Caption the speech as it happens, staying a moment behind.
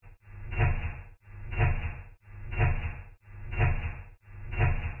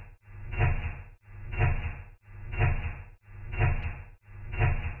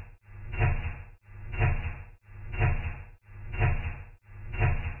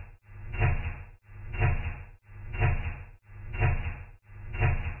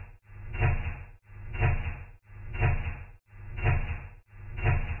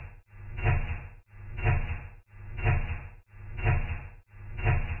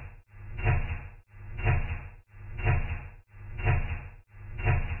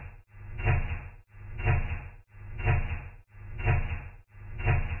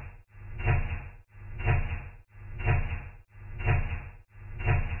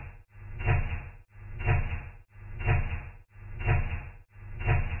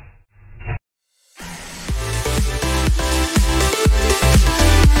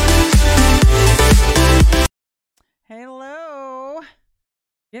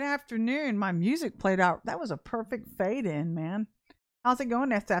Good afternoon. My music played out. That was a perfect fade in, man. How's it going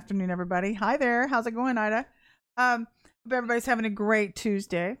this afternoon, everybody? Hi there. How's it going, Ida? Hope everybody's having a great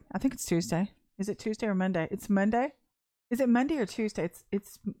Tuesday. I think it's Tuesday. Is it Tuesday or Monday? It's Monday. Is it Monday or Tuesday?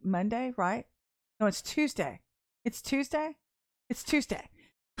 It's Monday, right? No, it's Tuesday. It's Tuesday. It's Tuesday.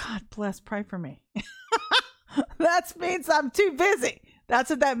 God bless. Pray for me. That means I'm too busy.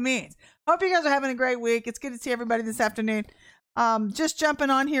 That's what that means. Hope you guys are having a great week. It's good to see everybody this afternoon. Just jumping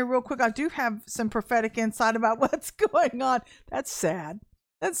on here real quick. I do have some prophetic insight about what's going on. That's sad.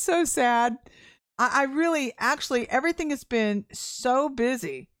 That's so sad. I really, actually, everything has been so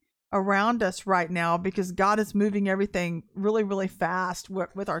busy around us right now because God is moving everything really, really fast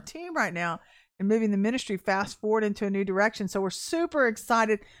with our team right now and moving the ministry fast forward into a new direction. So we're super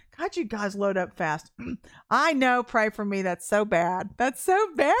excited. God, you guys load up fast. I know. Pray for me. That's so bad. That's so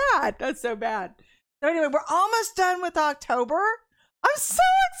bad. That's so bad. So anyway, we're almost done with October. I'm so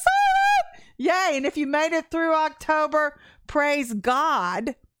excited. Yay. And if you made it through October, praise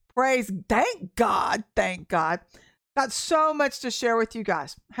God. Thank God. Thank God. Got so much to share with you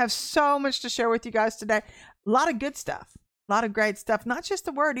guys. Have so much to share with you guys today. A lot of good stuff. A lot of great stuff. Not just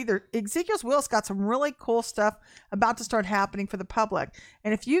the word either. Ezekiel's Will's got some really cool stuff about to start happening for the public.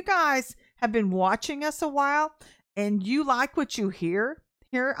 And if you guys have been watching us a while and you like what you hear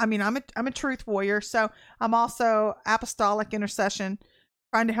here, I mean, I'm a truth warrior, so I'm also apostolic intercession,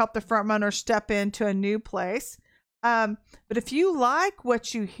 trying to help the front runners step into a new place. But if you like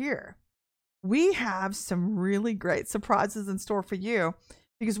what you hear, we have some really great surprises in store for you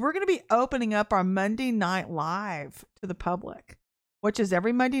because we're going to be opening up our Monday Night Live to the public, which is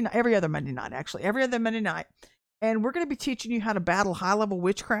every other Monday night. And we're going to be teaching you how to battle high-level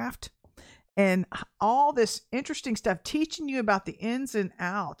witchcraft and all this interesting stuff, teaching you about the ins and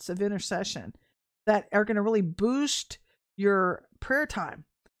outs of intercession that are going to really boost your prayer time.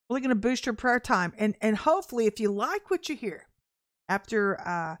 Really going to boost your prayer time. And hopefully, if you like what you hear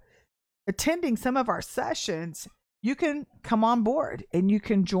after attending some of our sessions, you can come on board and you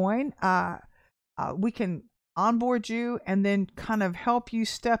can join. We can onboard you and then kind of help you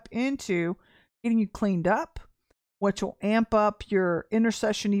step into getting you cleaned up, which will amp up your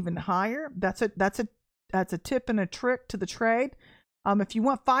intercession even higher. That's a tip and a trick to the trade. If you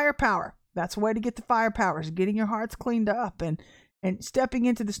want firepower, that's a way to get the firepower, is getting your hearts cleaned up and stepping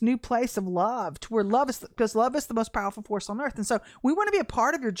into this new place of love, to where because love is the most powerful force on earth. And so we want to be a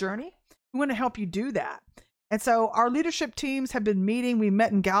part of your journey. We want to help you do that. And so our leadership teams have been meeting. We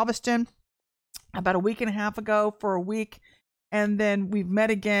met in Galveston about a week and a half ago for a week. And then we've met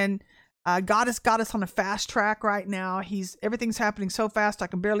again. God has got us on a fast track right now. Everything's happening so fast, I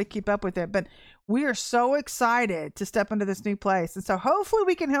can barely keep up with it. But we are so excited to step into this new place. And so hopefully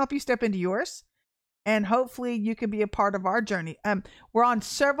we can help you step into yours. And hopefully you can be a part of our journey. We're on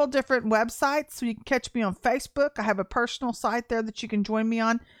several different websites. So you can catch me on Facebook. I have a personal site there that you can join me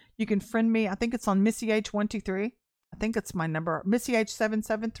on. You can friend me. I think it's on Missy H123. I think it's my number. Missy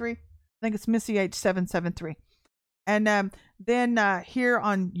H773. I think it's Missy H773. And then here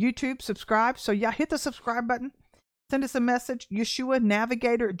on YouTube, subscribe. So yeah, hit the subscribe button. Send us a message,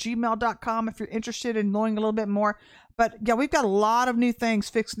 YeshuaNavigator@gmail.com if you're interested in knowing a little bit more. But yeah, we've got a lot of new things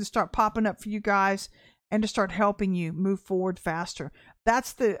fixing to start popping up for you guys and to start helping you move forward faster.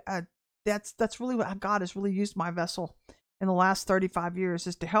 That's really what God has really used my vessel in the last 35 years,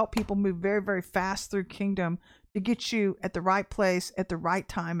 is to help people move very, very fast through kingdom, to get you at the right place at the right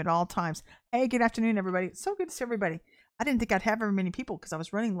time at all times. Hey, good afternoon, everybody. It's so good to see everybody. I didn't think I'd have very many people because I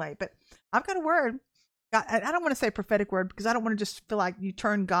was running late, but I've got a word. I don't want to say prophetic word because I don't want to just feel like you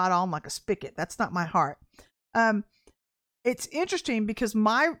turn God on like a spigot. That's not my heart. It's interesting because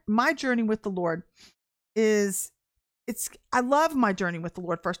my journey with the Lord I love my journey with the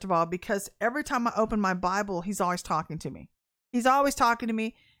Lord, first of all, because every time I open my Bible, he's always talking to me. He's always talking to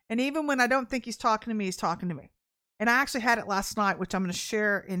me. And even when I don't think he's talking to me, he's talking to me. And I actually had it last night, which I'm going to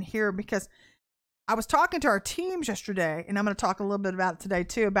share in here because I was talking to our teams yesterday, and I'm going to talk a little bit about it today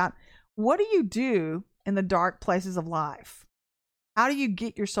too, about what do you do in the dark places of life? How do you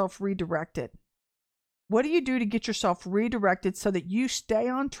get yourself redirected? What do you do to get yourself redirected so that you stay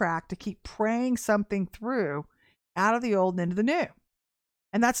on track to keep praying something through out of the old and into the new?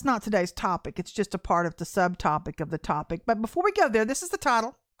 And that's not today's topic. It's just a part of the subtopic of the topic. But before we go there, this is the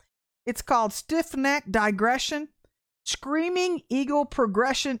title. It's called Stiffnecked, Digression, Screaming Eagle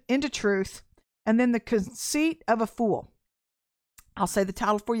Progression into Truth, and then the Conceit of a Fool. I'll say the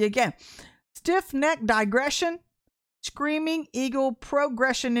title for you again. Stiffnecked Digression, Screaming Eagle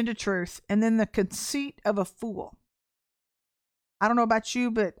Progression into Truth, and then the Conceit of a Fool. I don't know about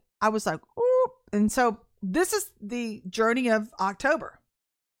you, but I was like, ooh. And so this is the journey of October.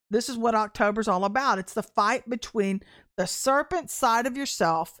 this is what October's all about. It's the fight between the serpent side of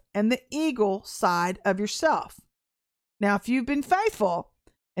yourself and the eagle side of yourself. Now, if you've been faithful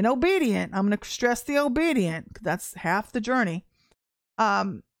and obedient, I'm going to stress the obedient, 'cause that's half the journey,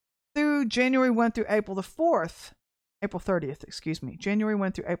 through January 1 through April 30th, excuse me, January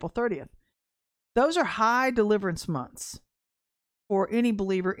 1 through April 30th. Those are high deliverance months for any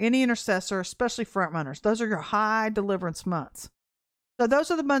believer, any intercessor, especially front runners. Those are your high deliverance months. So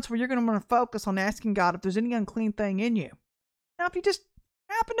those are the months where you're going to want to focus on asking God if there's any unclean thing in you. Now, if you just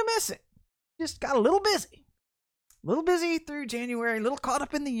happen to miss it, just got a little busy through January, a little caught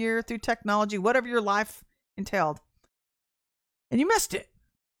up in the year through technology, whatever your life entailed, and you missed it,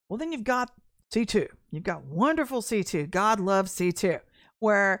 well, then you've got C2. You've got wonderful C2. God loves C2,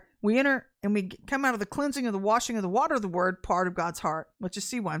 where we enter and we come out of the cleansing of the washing of the water of the word part of God's heart, which is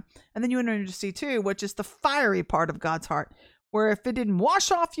C1. And then you enter into C2, which is the fiery part of God's heart, where if it didn't wash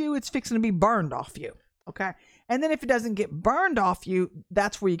off you, it's fixing to be burned off you. Okay. And then if it doesn't get burned off you,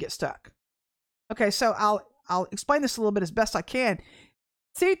 that's where you get stuck. Okay. So I'll explain this a little bit as best I can.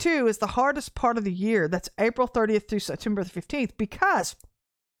 C2 is the hardest part of the year. That's April 30th through September the 15th, because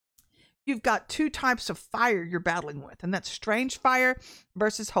you've got two types of fire you're battling with, and that's strange fire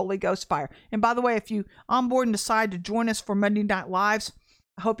versus Holy Ghost fire. And by the way, if you onboard and decide to join us for Monday Night Lives,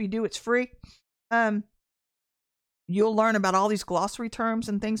 I hope you do. It's free. You'll learn about all these glossary terms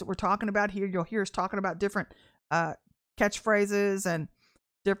and things that we're talking about here. You'll hear us talking about different catchphrases and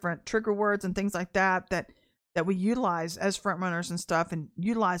different trigger words and things like that we utilize as front runners and stuff, and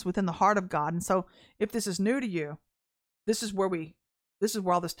utilize within the heart of God. And so if this is new to you, this is where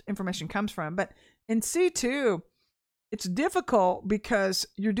all this information comes from. But in C2, it's difficult because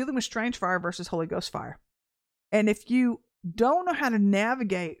you're dealing with strange fire versus Holy Ghost fire. And if you don't know how to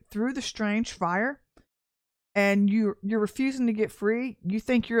navigate through the strange fire and you're refusing to get free, you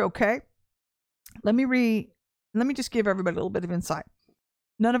think you're okay. Let me just give everybody a little bit of insight.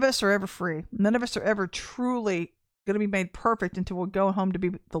 None of us are ever free. None of us are ever truly going to be made perfect until we go home to be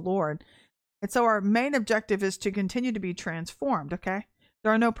with the Lord. And so our main objective is to continue to be transformed, okay?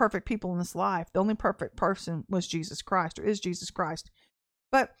 There are no perfect people in this life. The only perfect person was Jesus Christ, or is Jesus Christ.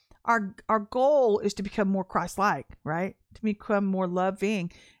 But our goal is to become more Christ-like, right? To become more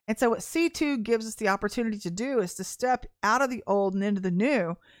loving. And so what C2 gives us the opportunity to do is to step out of the old and into the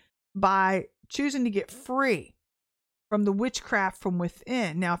new by choosing to get free from the witchcraft from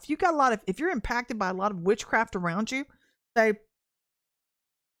within. Now, if you're impacted by a lot of witchcraft around you, say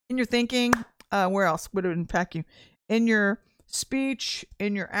in your thinking, where else would it impact you? In your speech,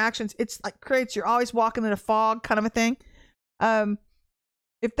 in your actions, it's like you're always walking in a fog kind of a thing.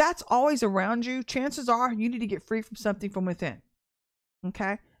 If that's always around you, chances are you need to get free from something from within.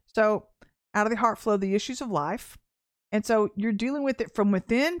 Okay. So out of the heart flow the issues of life. And so you're dealing with it from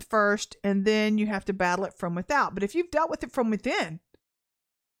within first, and then you have to battle it from without. But if you've dealt with it from within,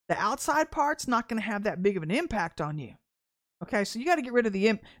 the outside part's not going to have that big of an impact on you. Okay, so you got to get rid of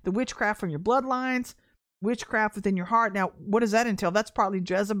the witchcraft from your bloodlines, witchcraft within your heart. Now, what does that entail? That's partly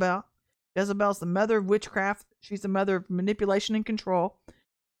Jezebel. Jezebel's the mother of witchcraft. She's the mother of manipulation and control.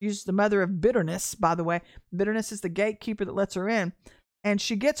 She's the mother of bitterness, by the way. Bitterness is the gatekeeper that lets her in. And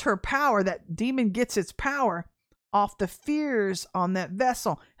she gets her power, that demon gets its power off the fears on that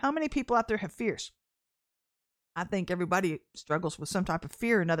vessel. How many people out there have fears? I think everybody struggles with some type of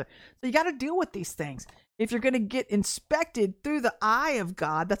fear or another. So you got to deal with these things. If you're going to get inspected through the eye of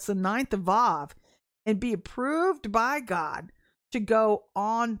God, that's the 9th of Av, and be approved by God to go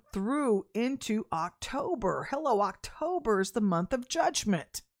on through into October. Hello, October is the month of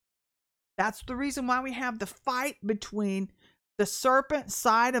judgment. That's the reason why we have the fight between the serpent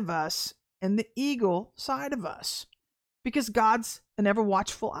side of us and the eagle side of us, because God's an ever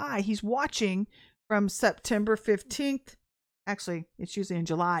watchful eye. He's watching from September 15th. Actually, it's usually in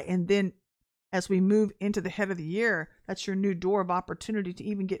July. And then as we move into the head of the year, that's your new door of opportunity to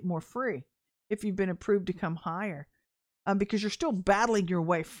even get more free if you've been approved to come higher, because you're still battling your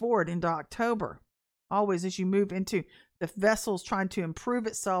way forward into October. Always as you move into the vessels trying to improve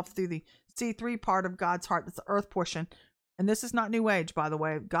itself through the C3 part of God's heart, that's the earth portion. And this is not New Age, by the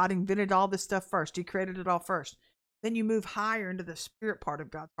way. God invented all this stuff first. He created it all first. Then you move higher into the spirit part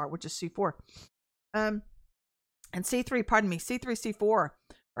of God's heart, which is C4. And C3, C3, C4 are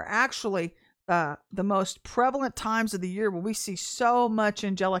actually the most prevalent times of the year where we see so much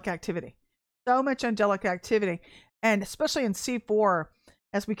angelic activity. So much angelic activity. And especially in C4,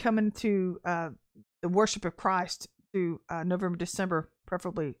 as we come into the worship of Christ through November, December,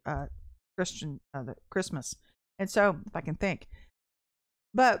 preferably Christmas. And so, if I can think.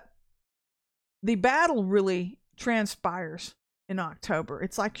 But the battle really transpires in October.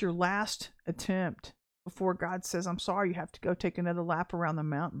 It's like your last attempt before God says, I'm sorry, you have to go take another lap around the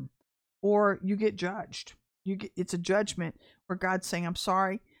mountain. Or you get judged. It's a judgment where God's saying, I'm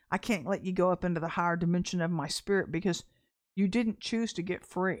sorry, I can't let you go up into the higher dimension of my spirit because you didn't choose to get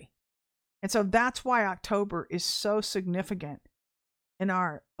free. And so that's why October is so significant in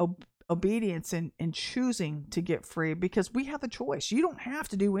our obedience and choosing to get free, because we have the choice. You don't have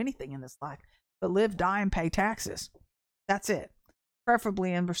to do anything in this life but live, die, and pay taxes. That's it.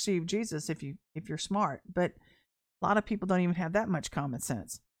 Preferably and receive Jesus if you're smart. But a lot of people don't even have that much common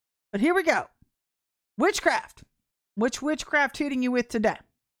sense. But here we go. Witchcraft. Which witchcraft hitting you with today?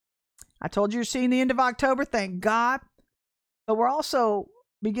 I told you you're seeing the end of October. Thank God. But we're also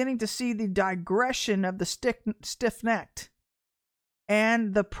beginning to see the digression of the stiff-necked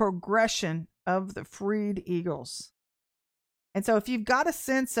and the progression of the freed eagles. And so if you've got a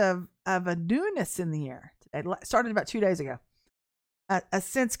sense of a newness in the air, it started about 2 days ago, a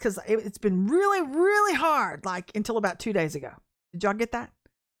sense, because it's been really, really hard, like until about 2 days ago. Did y'all get that?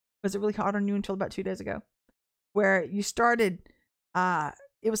 Was it really hard on you until about 2 days ago? Where you started,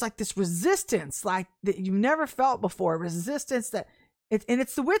 it was like this resistance, like that you never felt before, resistance that, and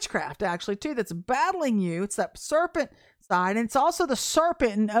it's the witchcraft actually too, that's battling you. It's that serpent side, and it's also the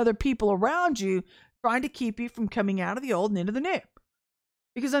serpent and other people around you trying to keep you from coming out of the old and into the new.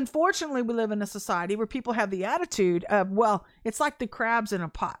 Because unfortunately, we live in a society where people have the attitude of, well, it's like the crabs in a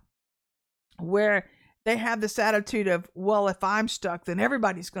pot, where they have this attitude of, well, if I'm stuck, then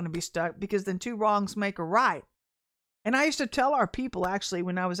everybody's going to be stuck, because then two wrongs make a right. And I used to tell our people, actually,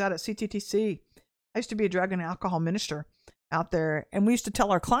 when I was out at CTTC, I used to be a drug and alcohol minister out there. And we used to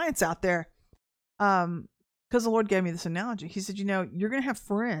tell our clients out there, because the Lord gave me this analogy. He said, you're going to have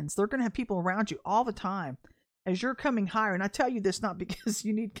friends. They're going to have people around you all the time as you're coming higher. And I tell you this not because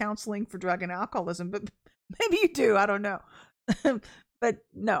you need counseling for drug and alcoholism, but maybe you do. I don't know. But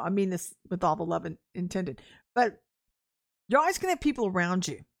no, I mean this with all the love intended. But you're always going to have people around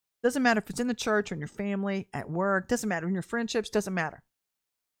you. Doesn't matter if it's in the church or in your family, at work. Doesn't matter in your friendships. Doesn't matter.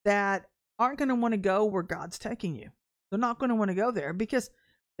 That aren't going to want to go where God's taking you. They're not going to want to go there because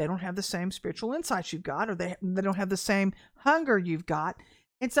they don't have the same spiritual insights you've got, or they don't have the same hunger you've got.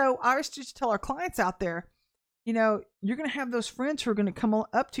 And so I used to tell our clients out there, you're going to have those friends who are going to come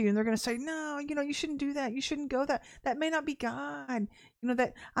up to you and they're going to say, no, you shouldn't do that. You shouldn't go that. That may not be God.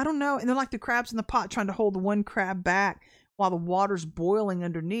 That, I don't know. And they're like the crabs in the pot trying to hold the one crab back while the water's boiling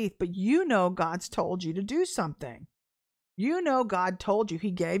underneath. But God's told you to do something. God told you.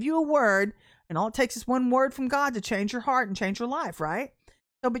 He gave you a word, and all it takes is one word from God to change your heart and change your life, right?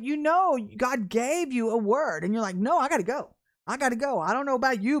 So, but God gave you a word, and you're like, no, I got to go. I got to go. I don't know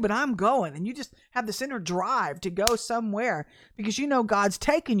about you, but I'm going. And you just have this inner drive to go somewhere because God's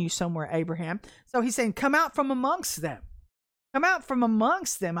taking you somewhere, Abraham. So he's saying, come out from amongst them. Come out from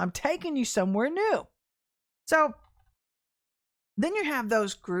amongst them. I'm taking you somewhere new. So then you have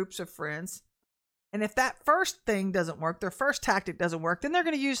those groups of friends. And if that first thing doesn't work, their first tactic doesn't work, then they're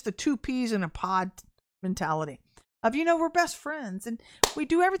going to use the 2 peas in a pod mentality of, we're best friends and we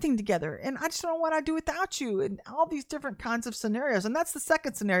do everything together. And I just don't know what I'd do without you, and all these different kinds of scenarios. And that's the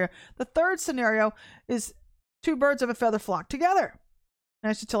second scenario. The third scenario is 2 birds of a feather flock together. And I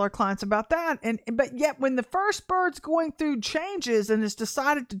used to tell our clients about that. But yet when the first bird's going through changes and has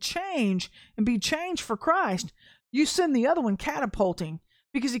decided to change and be changed for Christ, you send the other one catapulting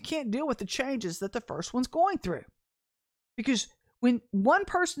because he can't deal with the changes that the first one's going through. Because when one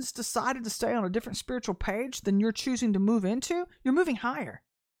person's decided to stay on a different spiritual page than you're choosing to move into, you're moving higher.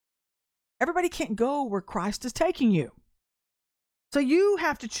 Everybody can't go where Christ is taking you. So you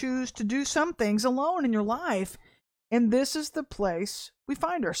have to choose to do some things alone in your life. And this is the place we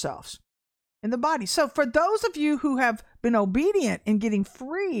find ourselves, in the body. So for those of you who have been obedient in getting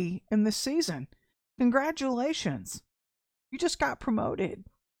free in this season, congratulations. You just got promoted.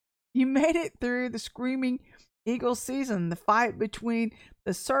 You made it through the screaming eagle season, the fight between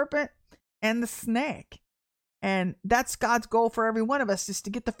the serpent and the snake. And that's God's goal for every one of us, is to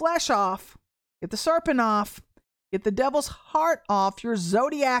get the flesh off, get the serpent off, get the devil's heart off, your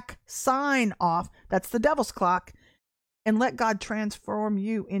zodiac sign off. That's the devil's clock. And let God transform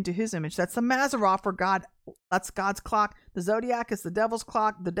you into his image. That's the Mazzaroth for God. That's God's clock. The zodiac is the devil's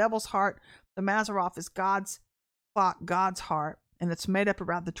clock, the devil's heart. The Mazzaroth is God's clock, God's heart. And it's made up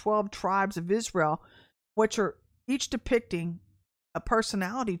around the 12 tribes of Israel, which are each depicting a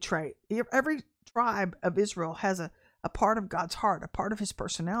personality trait. Every tribe of Israel has a part of God's heart, a part of his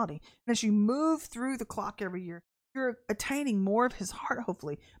personality. And as you move through the clock every year, you're attaining more of his heart,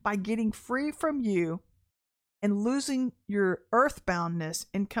 hopefully, by getting free from you and losing your earthboundness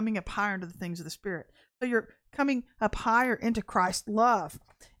and coming up higher into the things of the Spirit. So you're coming up higher into Christ's love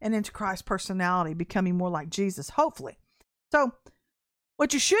and into Christ's personality, becoming more like Jesus, hopefully. So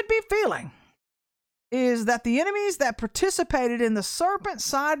what you should be feeling is that the enemies that participated in the serpent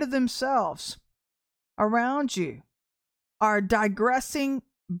side of themselves around you are digressing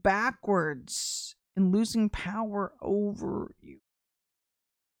backwards and losing power over you.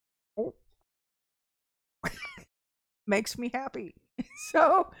 Oh. Makes me happy.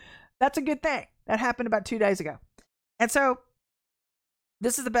 So that's a good thing. That happened about 2 days ago. And so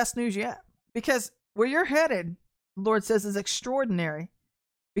this is the best news yet, because where you're headed, the Lord says, is extraordinary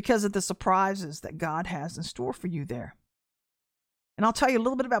because of the surprises that God has in store for you there. And I'll tell you a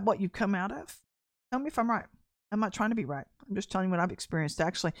little bit about what you've come out of. Tell me if I'm right. I'm not trying to be right. I'm just telling you what I've experienced,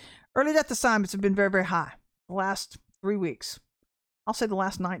 actually. Early death assignments have been very, very high the last 3 weeks. I'll say the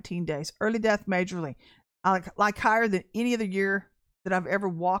last 19 days. Early death majorly. Like higher than any other year that I've ever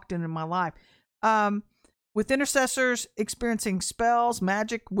walked in my life. With intercessors experiencing spells,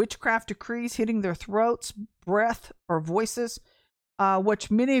 magic, witchcraft decrees hitting their throats, breath, or voices,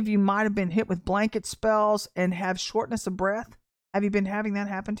 which many of you might have been hit with blanket spells and have shortness of breath. Have you been having that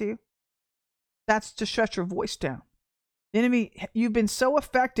happen to you? That's to shut your voice down. The enemy, you've been so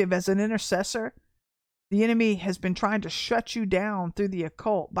effective as an intercessor. The enemy has been trying to shut you down through the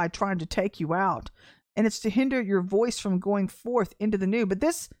occult by trying to take you out. And it's to hinder your voice from going forth into the new. But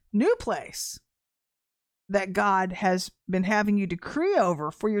this new place that God has been having you decree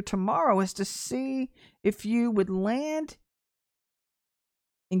over for your tomorrow is to see if you would land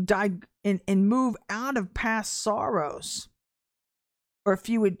and move out of past sorrows, or if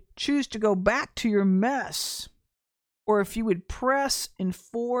you would choose to go back to your mess, or if you would press and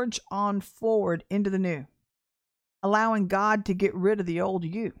forge on forward into the new, allowing God to get rid of the old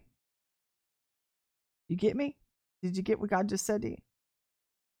you. You get me? Did you get what God just said to you?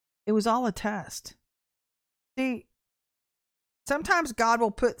 It was all a test. See, sometimes God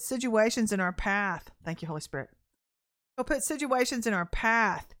will put situations in our path. Thank you, Holy Spirit. He'll put situations in our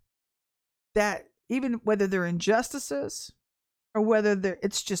path that, even whether they're injustices or whether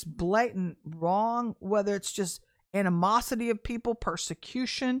it's just blatant wrong, whether it's just animosity of people,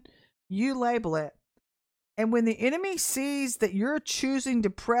 persecution, you label it. And when the enemy sees that you're choosing to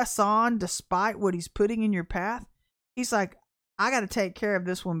press on despite what he's putting in your path, he's like, I got to take care of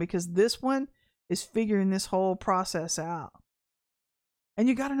this one, because this one is figuring this whole process out. And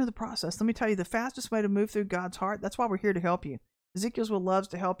you got to know the process. Let me tell you, the fastest way to move through God's heart, that's why we're here to help you. Ezekiel's will loves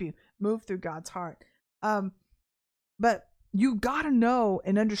to help you move through God's heart. But you got to know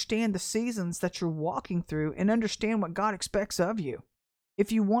and understand the seasons that you're walking through and understand what God expects of you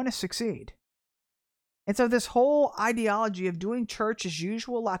if you want to succeed. And so this whole ideology of doing church as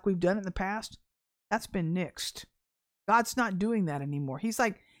usual, like we've done it in the past, that's been nixed. God's not doing that anymore. He's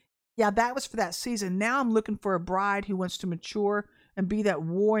like, yeah, that was for that season. Now I'm looking for a bride who wants to mature and be that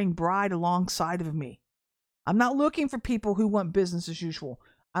warring bride alongside of me. I'm not looking for people who want business as usual.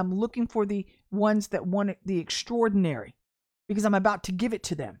 I'm looking for the ones that want the extraordinary, because I'm about to give it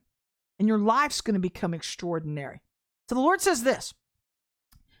to them. And your life's going to become extraordinary. So the Lord says this.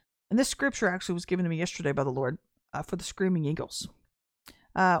 And this scripture actually was given to me yesterday by the Lord for the screaming eagles,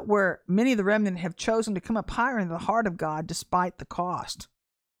 where many of the remnant have chosen to come up higher into the heart of God despite the cost.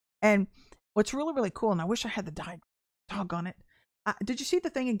 And what's really, really cool, and I wish I had the dog on it. Did you see the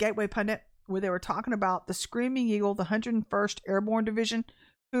thing in Gateway Pundit where they were talking about the screaming eagle, the 101st Airborne Division,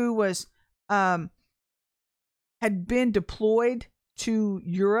 who was had been deployed to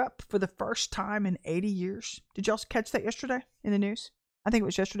Europe for the first time in 80 years? Did y'all catch that yesterday in the news? I think it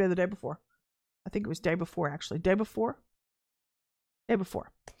was yesterday or the day before. I think it was day before, actually. Day before.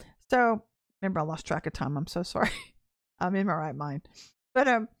 So, remember, I lost track of time. I'm so sorry. I'm in my right mind.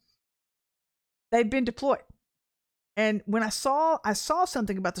 But they've been deployed. And when I saw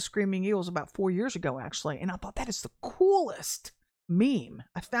something about the Screaming Eagles about 4 years ago, actually, and I thought that is the coolest meme.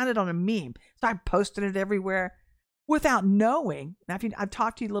 I found it on a meme. So I posted it everywhere without knowing. Now, I've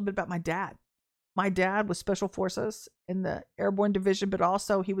talked to you a little bit about my dad. My dad was Special Forces in the Airborne Division, but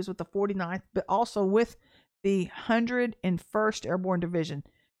also he was with the 49th, but also with the 101st Airborne Division.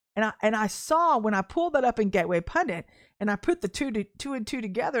 And I saw, when I pulled that up in Gateway Pundit, and I put the two and two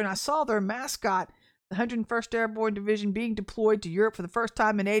together, and I saw their mascot, the 101st Airborne Division, being deployed to Europe for the first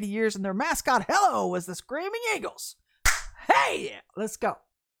time in 80 years, and their mascot, hello, was the Screaming Eagles. Hey, let's go.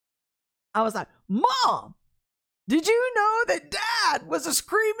 I was like, Mom, did you know that Dad was a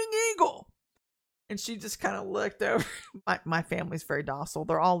Screaming Eagle? And she just kind of looked over. My family's very docile.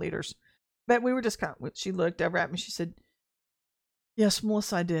 They're all leaders. But we were just kind of, she looked over at me. She said, yes,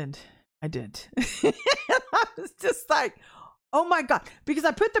 Melissa, I did. And I was just like, oh my God. Because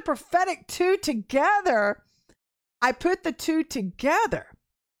I put the prophetic two together I put the two together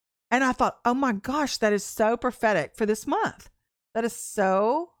and I thought, oh my gosh, that is so prophetic for this month. That is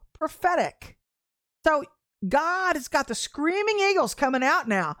so prophetic. So God has got the screaming eagles coming out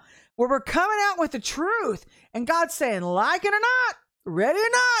now, where we're coming out with the truth. And God's saying, like it or not, ready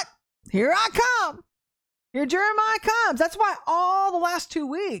or not, here I come. Here Jeremiah comes. That's why all the last 2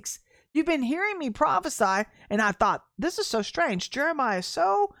 weeks, you've been hearing me prophesy. And I thought, this is so strange. Jeremiah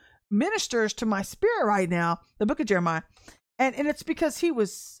so ministers to my spirit right now, the book of Jeremiah. And it's because he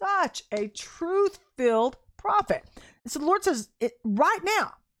was such a truth-filled prophet. And so the Lord says, right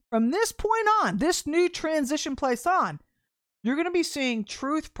now, from this point on, this new transition place on, you're going to be seeing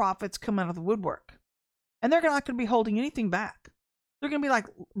truth prophets come out of the woodwork. And they're not going to be holding anything back. They're going to be like,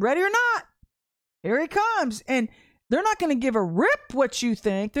 ready or not, here he comes. And they're not going to give a rip what you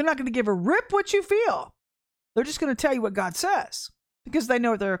think. They're not going to give a rip what you feel. They're just going to tell you what God says because they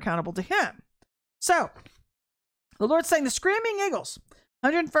know they're accountable to him. So the Lord's saying the screaming eagles,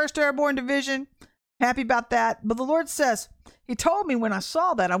 101st Airborne Division, happy about that. But the Lord says, he told me when I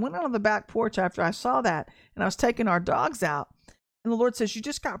saw that, I went out on the back porch after I saw that, and I was taking our dogs out. And the Lord says, you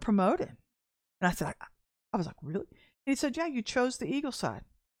just got promoted. And I said, I was like, really? And he said, yeah, you chose the eagle side.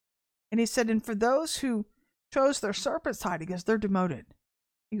 And he said, and for those who chose their serpent side, he goes, they're demoted.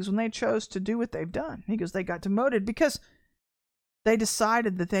 He goes, when they chose to do what they've done, he goes, they got demoted because they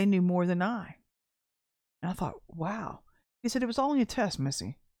decided that they knew more than I. And I thought, wow. He said, it was only a test,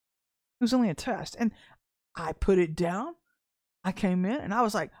 Missy. It was only a test. And I put it down. I came in and I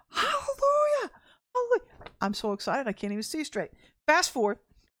was like, hallelujah. Hallelujah. I'm so excited. I can't even see straight. Fast forward.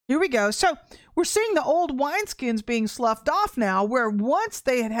 Here we go. So we're seeing the old wineskins being sloughed off now, where once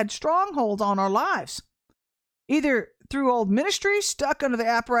they had strongholds on our lives, either through old ministry, stuck under the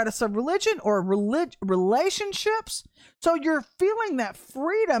apparatus of religion, or relationships. So you're feeling that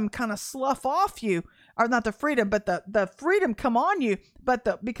freedom kind of slough off you, or not the freedom, but the freedom come on you,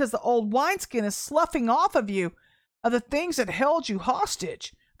 but because the old wineskin is sloughing off of you, of the things that held you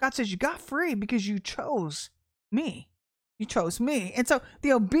hostage. God says you got free because you chose me. You chose me. And so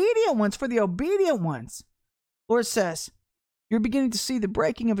the obedient ones, for the obedient ones, Lord says, you're beginning to see the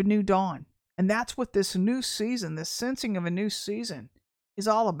breaking of a new dawn. And that's what this new season, this sensing of a new season is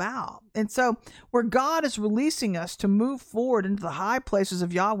all about. And so where God is releasing us to move forward into the high places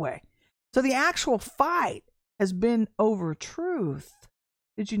of Yahweh. So the actual fight has been over truth.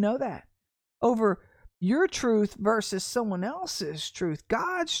 Did you know that? Over your truth versus someone else's truth.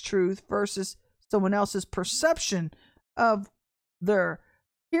 God's truth versus someone else's perception of their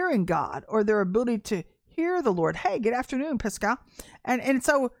hearing God or their ability to hear the Lord. Hey, good afternoon, Pascal. And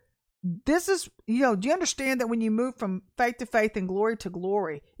so this is, do you understand that when you move from faith to faith and glory to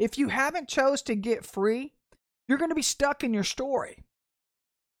glory, if you haven't chose to get free, you're going to be stuck in your story.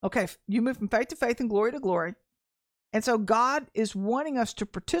 Okay, you move from faith to faith and glory to glory. And so God is wanting us to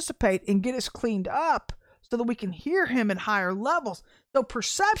participate and get us cleaned up so that we can hear him at higher levels. So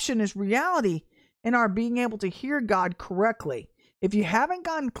perception is reality in our being able to hear God correctly. If you haven't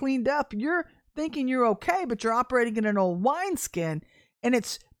gotten cleaned up, you're thinking you're okay, but you're operating in an old wineskin, and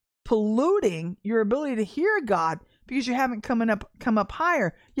it's polluting your ability to hear God because you haven't come up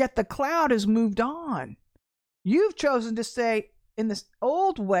higher. Yet the cloud has moved on. You've chosen to stay in this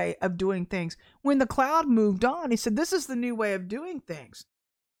old way of doing things. When the cloud moved on, he said, this is the new way of doing things.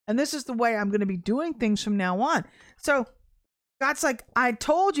 And this is the way I'm going to be doing things from now on. So God's like, I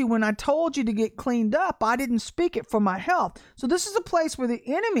told you when I told you to get cleaned up, I didn't speak it for my health. So this is a place where the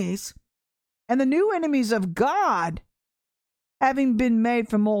enemies and the new enemies of God, having been made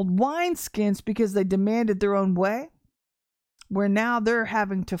from old wineskins because they demanded their own way, where now they're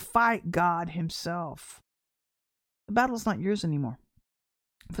having to fight God himself. The battle's not yours anymore.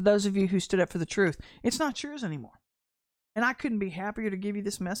 For those of you who stood up for the truth, it's not yours anymore. And I couldn't be happier to give you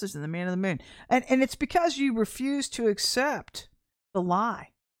this message than the man of the moon. And it's because you refuse to accept the lie.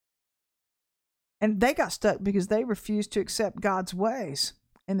 And they got stuck because they refused to accept God's ways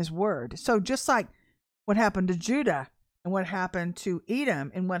and his word. So just like what happened to Judah and what happened to Edom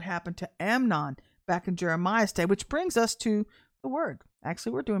and what happened to Amnon back in Jeremiah's day, which brings us to the word.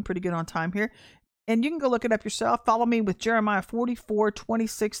 Actually, we're doing pretty good on time here. And you can go look it up yourself. Follow me with Jeremiah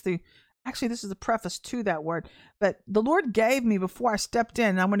 44:26 through. Actually, this is the preface to that word. But the Lord gave me before I stepped in,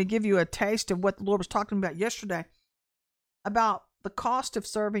 and I'm going to give you a taste of what the Lord was talking about yesterday, about the cost of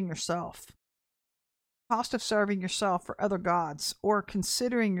serving yourself. Cost of serving yourself for other gods, or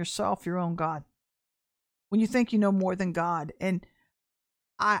considering yourself your own God. When you think you know more than God. And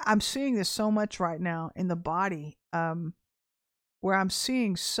I'm seeing this so much right now in the body, where I'm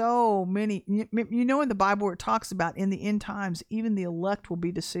seeing so many, in the Bible where it talks about in the end times, even the elect will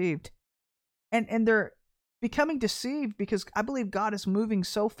be deceived. And they're becoming deceived because I believe God is moving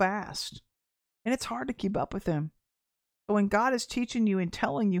so fast and it's hard to keep up with him. So when God is teaching you and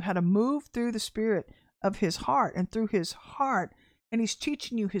telling you how to move through the spirit of his heart and through his heart, and he's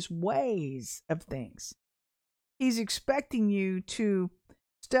teaching you his ways of things, he's expecting you to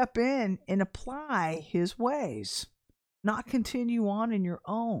step in and apply his ways, not continue on in your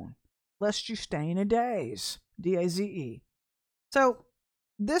own, lest you stay in a daze. D-A-Z-E. So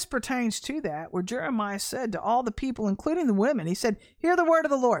this pertains to that, where Jeremiah said to all the people, including the women, he said, hear the word of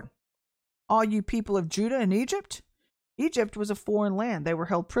the Lord, all you people of Judah and Egypt. Egypt was a foreign land. They were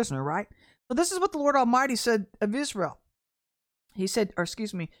held prisoner, right? So this is what the Lord Almighty said of Israel. He said,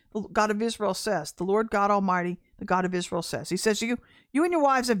 the God of Israel says, the Lord God Almighty, the God of Israel says, he says to you, you and your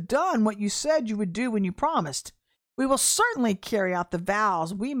wives have done what you said you would do when you promised. We will certainly carry out the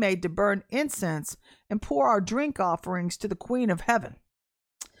vows we made to burn incense and pour our drink offerings to the Queen of Heaven.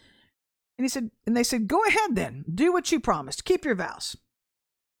 And they said, go ahead then, do what you promised, keep your vows.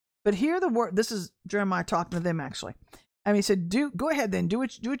 But hear the word, this is Jeremiah talking to them actually. And he said, go ahead then, do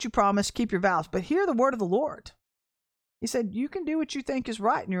what you promised, keep your vows, but hear the word of the Lord. He said, you can do what you think is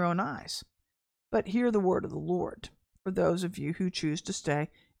right in your own eyes, but hear the word of the Lord for those of you who choose to stay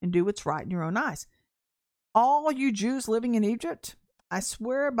and do what's right in your own eyes. All you Jews living in Egypt, I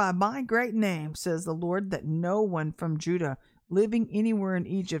swear by my great name, says the Lord, that no one from Judah living anywhere in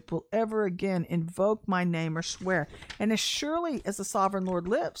Egypt will ever again invoke my name or swear. And as surely as the sovereign Lord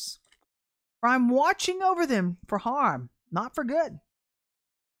lives, for I'm watching over them for harm, not for good.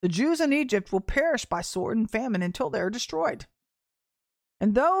 The Jews in Egypt will perish by sword and famine until they are destroyed.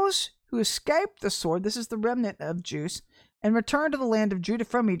 And those who escape the sword, this is the remnant of Jews, and return to the land of Judah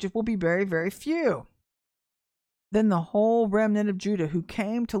from Egypt will be very, very few. Then the whole remnant of Judah who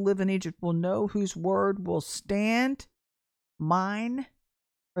came to live in Egypt will know whose word will stand, mine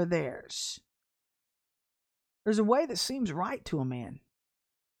or theirs. There's a way that seems right to a man,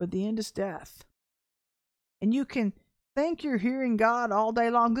 but the end is death. And you can think you're hearing God all day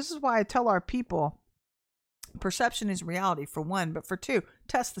long. This is why I tell our people, perception is reality, for one, but for two,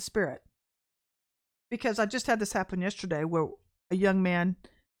 test the spirit. Because I just had this happen yesterday where a young man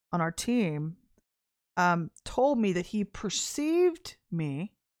on our team told me that he perceived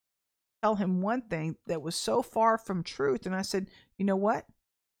me tell him one thing that was so far from truth. And I said, you know what?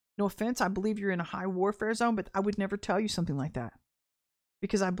 No offense, I believe you're in a high warfare zone, but I would never tell you something like that.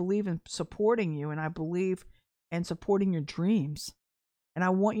 Because I believe in supporting you, and I believe in supporting your dreams. And I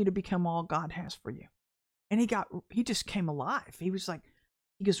want you to become all God has for you. And he just came alive. He was like,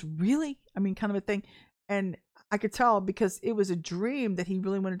 he goes, really? I mean, kind of a thing. And I could tell because it was a dream that he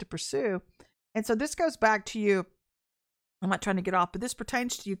really wanted to pursue. And so this goes back to you. I'm not trying to get off, but this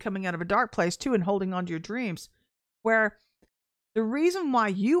pertains to you coming out of a dark place too and holding on to your dreams, where the reason why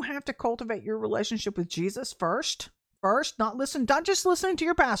you have to cultivate your relationship with Jesus first, not just listening to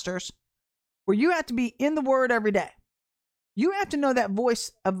your pastors, where you have to be in the word every day. You have to know that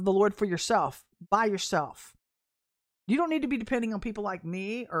voice of the Lord for yourself, by yourself. You don't need to be depending on people like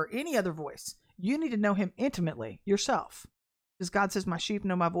me or any other voice. You need to know him intimately yourself. Because God says, my sheep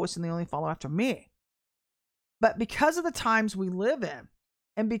know my voice and they only follow after me. But because of the times we live in,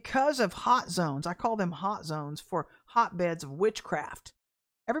 and because of hot zones, I call them hot zones for hotbeds of witchcraft.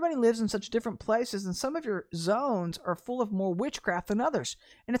 Everybody lives in such different places, and some of your zones are full of more witchcraft than others,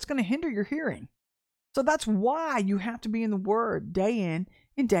 and it's going to hinder your hearing. So that's why you have to be in the Word day in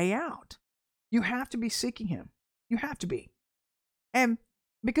and day out. You have to be seeking him. You have to be. And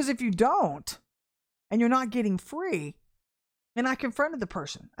because if you don't, and you're not getting free, and I confronted the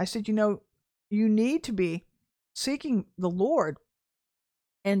person. I said, you need to be seeking the Lord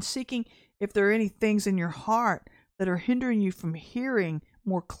and seeking if there are any things in your heart that are hindering you from hearing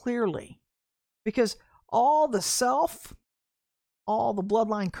more clearly. Because all the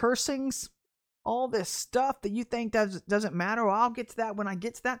bloodline cursings, all this stuff that you think doesn't matter, I'll get to that when I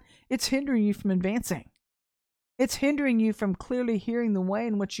get to that, it's hindering you from advancing. It's hindering you from clearly hearing the way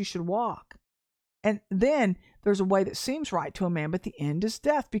in which you should walk. And then there's a way that seems right to a man, but the end is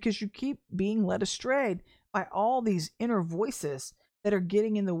death, because you keep being led astray by all these inner voices that are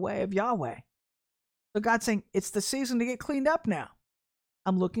getting in the way of Yahweh. So God's saying, it's the season to get cleaned up now.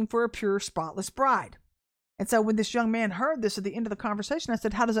 I'm looking for a pure, spotless bride. And so when this young man heard this at the end of the conversation, I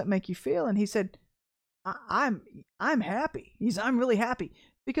said, how does that make you feel? And he said, I'm happy. I'm really happy,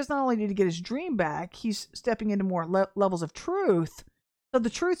 because not only did he get his dream back, he's stepping into more levels of truth. So the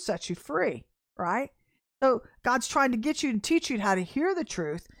truth sets you free, right? So God's trying to get you and teach you how to hear the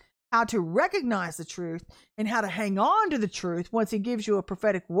truth, how to recognize the truth, and how to hang on to the truth once he gives you a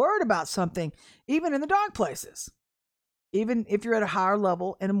prophetic word about something, even in the dark places, even if you're at a higher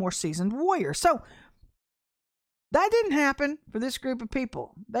level and a more seasoned warrior. So That didn't happen for this group of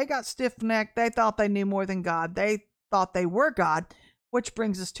people. They got stiff-necked. They thought they knew more than God. They thought they were God, which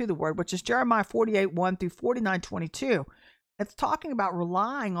brings us to the word, which is Jeremiah 48, 1 through 49, 22. It's talking about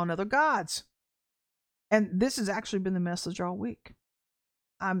relying on other gods. And this has actually been the message all week.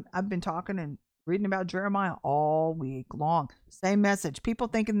 I've been talking and reading about Jeremiah all week long. Same message. People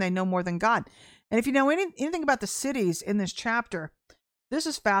thinking they know more than God. And if you know anything about the cities in this chapter, this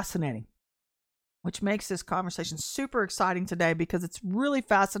is fascinating, which makes this conversation super exciting today because it's really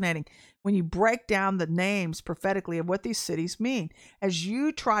fascinating when you break down the names prophetically of what these cities mean as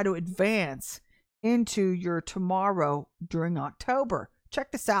you try to advance into your tomorrow during October.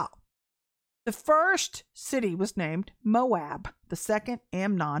 Check this out. The first city was named Moab, the second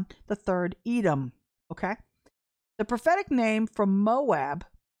Ammon, the third Edom. Okay? The prophetic name for Moab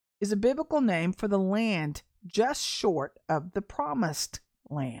is a biblical name for the land just short of the promised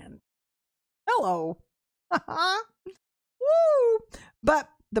land. Hello. Woo! But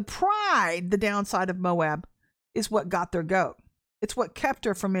the pride, the downside of Moab, is what got their goat. It's what kept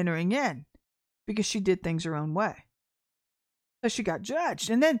her from entering in because she did things her own way. So she got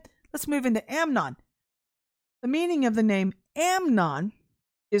judged. And then let's move into Ammon. The meaning of the name Ammon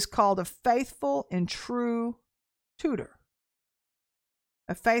is called a faithful and true tutor.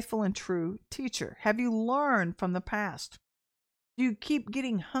 A faithful and true teacher. Have you learned from the past? Do you keep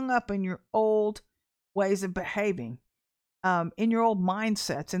getting hung up in your old ways of behaving, in your old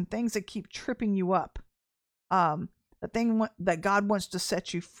mindsets and things that keep tripping you up? The thing that God wants to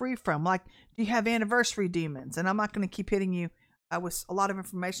set you free from. Like, do you have anniversary demons? And I'm not going to keep hitting you with a lot of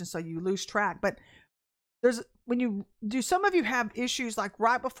information so you lose track. But some of you have issues like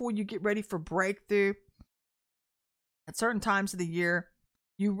right before you get ready for breakthrough at certain times of the year,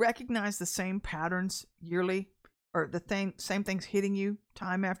 you recognize the same patterns yearly or same things hitting you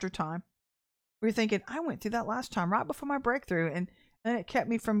time after time. You're thinking, I went through that last time right before my breakthrough and it kept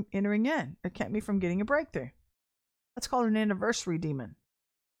me from entering in. It kept me from getting a breakthrough. That's called an anniversary demon.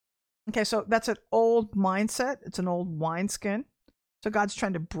 Okay, so that's an old mindset. It's an old wineskin. So God's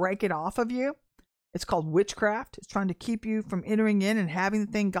trying to break it off of you. It's called witchcraft. It's trying to keep you from entering in and having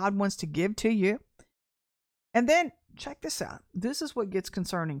the thing God wants to give to you. And then, check this out. This is what gets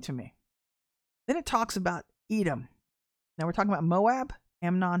concerning to me. Then it talks about Edom. Now we're talking about Moab,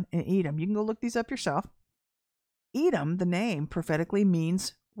 Ammon, and Edom. You can go look these up yourself. Edom, the name prophetically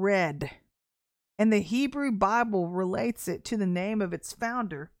means red. And the Hebrew Bible relates it to the name of its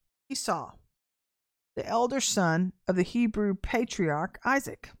founder, Esau, the elder son of the Hebrew patriarch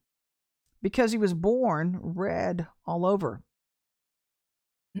Isaac, because he was born red all over.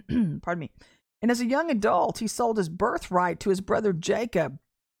 Pardon me. And as a young adult, he sold his birthright to his brother Jacob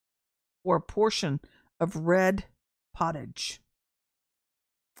for a portion of red pottage.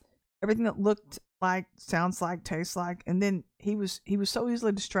 Everything that looked like, sounds like, tastes like, and then he was so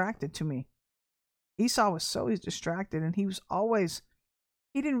easily distracted to me. Esau was so distracted, and he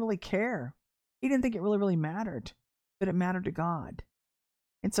didn't really care. He didn't think it really mattered, but it mattered to God.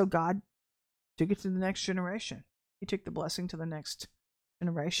 And so God took it to the next generation. He took the blessing to the next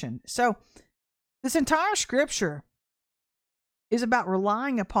generation. So this entire scripture is about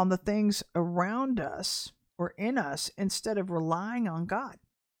relying upon the things around us or in us instead of relying on God.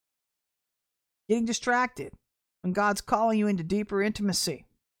 Getting distracted when God's calling you into deeper intimacy,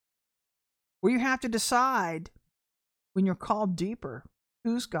 where you have to decide when you're called deeper,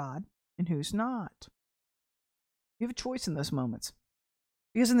 who's God and who's not. You have a choice in those moments.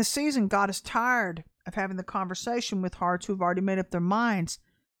 Because in this season, God is tired of having the conversation with hearts who've already made up their minds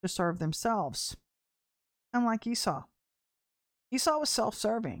to serve themselves. Unlike Esau. Esau was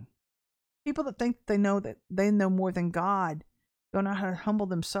self-serving. People that think they know more than God don't know how to humble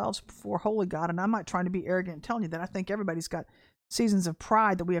themselves before holy God. And I'm not trying to be arrogant and telling you that. I think everybody's got seasons of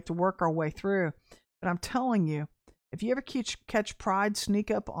pride that we have to work our way through. But I'm telling you, if you ever catch pride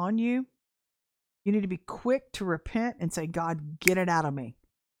sneak up on you, you need to be quick to repent and say, God, get it out of me.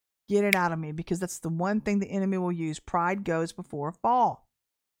 Get it out of me, because that's the one thing the enemy will use. Pride goes before a fall.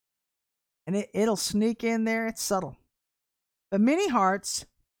 And it'll sneak in there. It's subtle. But many hearts,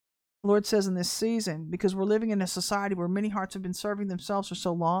 the Lord says in this season, because we're living in a society where many hearts have been serving themselves for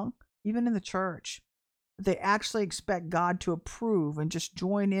so long, even in the church, that they actually expect God to approve and just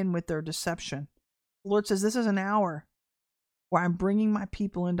join in with their deception. The Lord says, this is an hour where I'm bringing my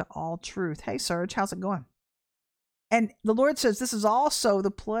people into all truth. Hey, Serge, how's it going? And the Lord says this is also the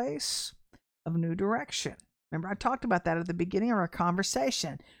place of new direction. Remember, I talked about that at the beginning of our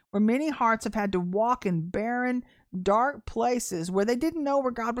conversation, where many hearts have had to walk in barren, dark places where they didn't know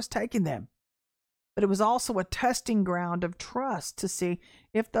where God was taking them. But it was also a testing ground of trust to see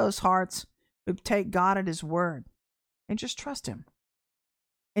if those hearts would take God at His word. and just trust him.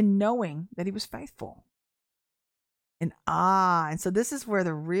 And knowing that he was faithful. And so this is where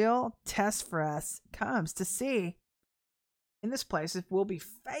the real test for us comes, to see in this place if we'll be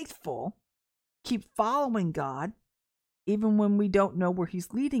faithful, keep following God, even when we don't know where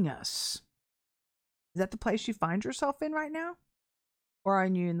he's leading us. Is that the place you find yourself in right now? Or are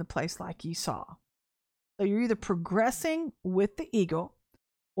you in the place like Esau? So you're either progressing with the eagle,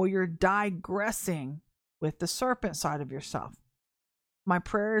 or you're digressing with the serpent side of yourself. My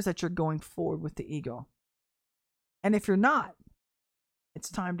prayer is that you're going forward with the eagle. And if you're not, it's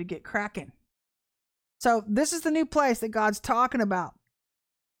time to get cracking. So this is the new place that God's talking about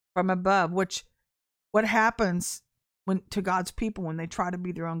from above, which what happens to God's people when they try to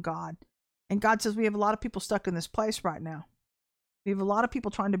be their own God. And God says we have a lot of people stuck in this place right now. We have a lot of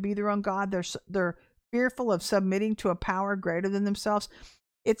people trying to be their own God. They're fearful of submitting to a power greater than themselves.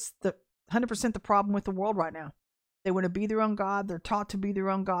 It's the 100% the problem with the world right now. They want to be their own God. They're taught to be their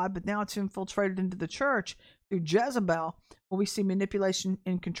own God, but now it's infiltrated into the church through Jezebel, where we see manipulation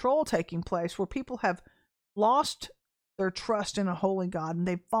and control taking place, where people have lost their trust in a holy God and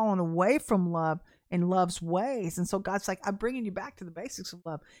they've fallen away from love and love's ways. And so God's like, I'm bringing you back to the basics of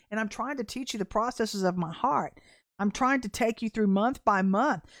love, and I'm trying to teach you the processes of my heart. I'm trying to take you through month by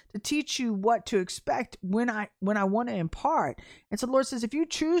month to teach you what to expect when I want to impart. And so the Lord says, if you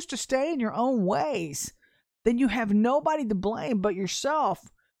choose to stay in your own ways, then you have nobody to blame but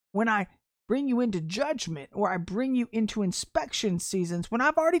yourself when I bring you into judgment, or I bring you into inspection seasons, when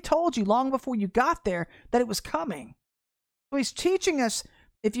I've already told you long before you got there that it was coming. So he's teaching us,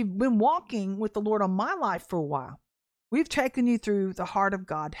 if you've been walking with the Lord on my life for a while, we've taken you through the heart of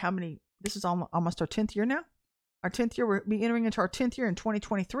God. This is almost our 10th year now. Our 10th year, we'll be entering into our 10th year in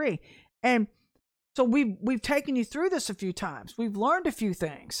 2023. And so we've taken you through this a few times. We've learned a few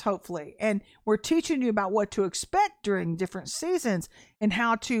things, hopefully. And we're teaching you about what to expect during different seasons and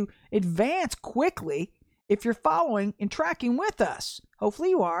how to advance quickly if you're following and tracking with us.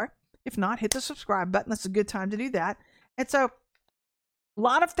 Hopefully you are. If not, hit the subscribe button. That's a good time to do that. And so a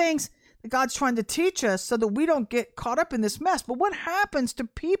lot of things that God's trying to teach us so that we don't get caught up in this mess. But what happens to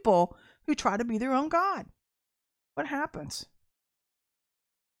people who try to be their own God? What happens?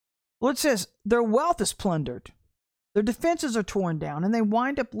 Well, it says their wealth is plundered, their defenses are torn down, and they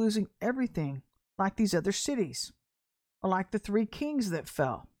wind up losing everything, like these other cities, or like the 3 kings that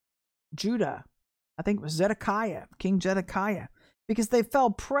fell. Judah, I think it was Zedekiah, King Zedekiah, because they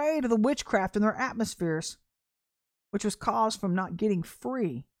fell prey to the witchcraft in their atmospheres, which was caused from not getting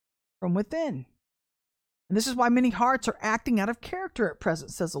free from within. And this is why many hearts are acting out of character at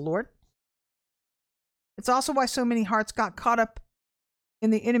present, says the Lord. It's also why so many hearts got caught up in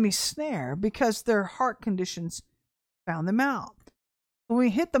the enemy's snare, because their heart conditions found them out. When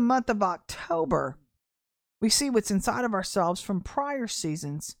we hit the month of October, we see what's inside of ourselves from prior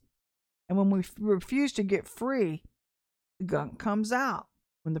seasons. And when we refuse to get free, the gunk comes out.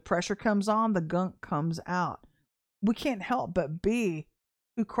 When the pressure comes on, the gunk comes out. We can't help but be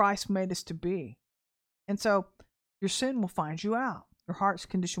who Christ made us to be. And so your sin will find you out. Your heart's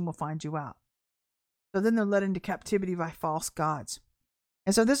condition will find you out. So then they're led into captivity by false gods.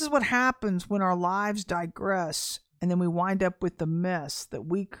 And so this is what happens when our lives digress, and then we wind up with the mess that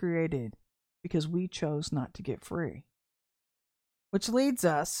we created because we chose not to get free. Which leads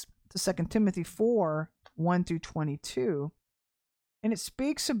us to 2 Timothy 4, 1 through 22. And it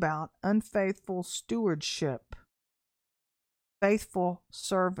speaks about unfaithful stewardship, faithful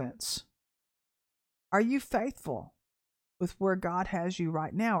servants. Are you faithful with where God has you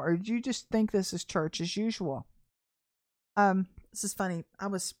right now? Or do you just think this is church as usual? This is funny.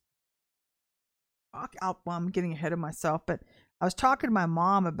 I'm getting ahead of myself, but I was talking to my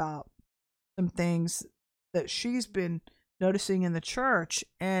mom about some things that she's been noticing in the church.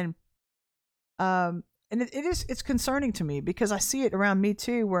 And it's concerning to me, because I see it around me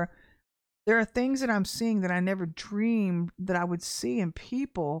too, where there are things that I'm seeing that I never dreamed that I would see in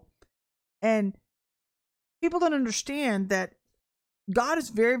people. And people don't understand that God is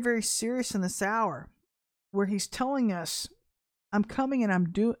very, very serious in this hour, where he's telling us, I'm coming and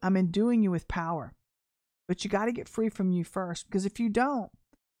I'm enduing you with power. But you got to get free from you first, because if you don't,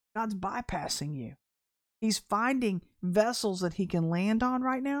 God's bypassing you. He's finding vessels that he can land on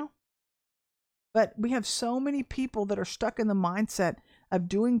right now. But we have so many people that are stuck in the mindset of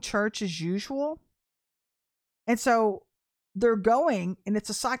doing church as usual. And so they're going, and it's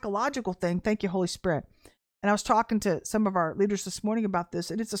a psychological thing. Thank you, Holy Spirit. And I was talking to some of our leaders this morning about this,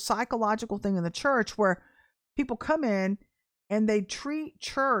 and it's a psychological thing in the church where people come in and they treat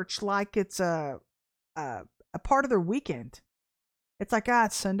church like it's a part of their weekend. It's like,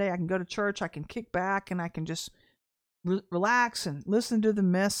 it's Sunday, I can go to church, I can kick back, and I can just relax and listen to the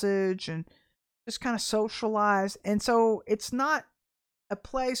message and just kind of socialize. And so it's not a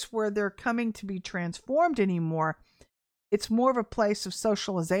place where they're coming to be transformed anymore. It's more of a place of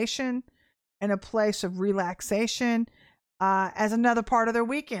socialization and a place of relaxation as another part of their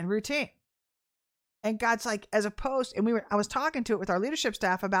weekend routine. And God's like, as opposed, and I was talking to it with our leadership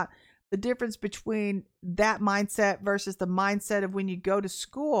staff about the difference between that mindset versus the mindset of when you go to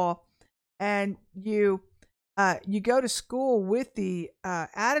school and you go to school with the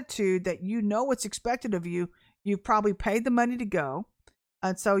attitude that you know what's expected of you. You've probably paid the money to go.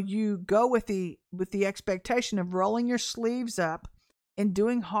 And so you go with the expectation of rolling your sleeves up and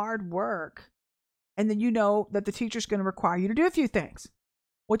doing hard work. And then you know that the teacher's going to require you to do a few things,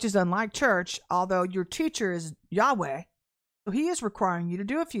 which is unlike church, although your teacher is Yahweh. So he is requiring you to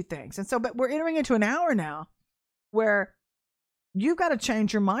do a few things. And so, but we're entering into an hour now where you've got to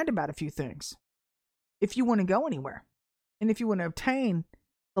change your mind about a few things if you want to go anywhere. And if you want to obtain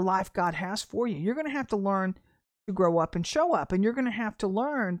the life God has for you, you're going to have to learn to grow up and show up. And you're going to have to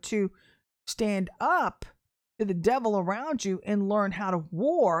learn to stand up to the devil around you and learn how to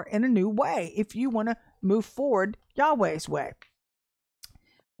war in a new way if you want to move forward Yahweh's way.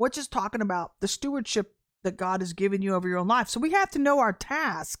 We're just talking about the stewardship that God has given you over your own life. So we have to know our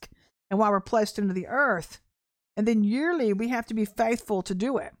task and why we're placed into the earth. And then yearly, we have to be faithful to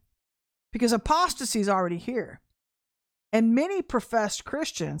do it because apostasy is already here. And many professed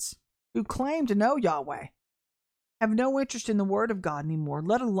Christians who claim to know Yahweh have no interest in the word of God anymore,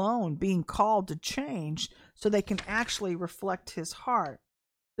 let alone being called to change so they can actually reflect his heart.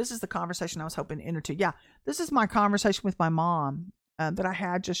 This is the conversation I was hoping to enter to. Yeah, this is my conversation with my mom that I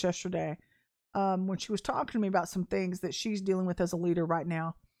had just yesterday when she was talking to me about some things that she's dealing with as a leader right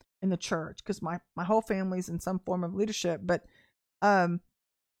now in the church, because my whole family's in some form of leadership. But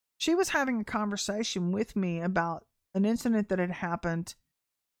she was having a conversation with me about an incident that had happened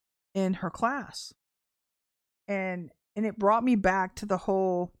in her class. And it brought me back to the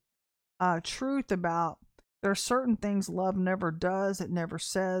whole truth about there are certain things love never does, it never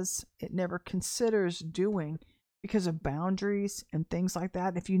says, it never considers doing because of boundaries and things like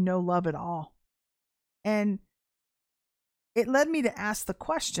that, if you know love at all. And it led me to ask the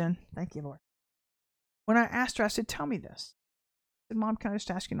question, thank you, Lord. When I asked her, I said, tell me this. I said, Mom, can I just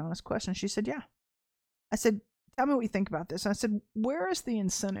ask you an honest question? She said, yeah. I said, tell me what you think about this. And I said, where is the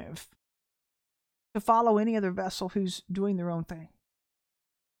incentive to follow any other vessel who's doing their own thing?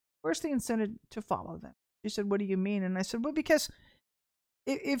 Where's the incentive to follow them? She said, what do you mean? And I said, well, because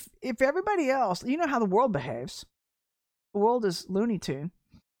if everybody else, you know how the world behaves. The world is Looney Tune.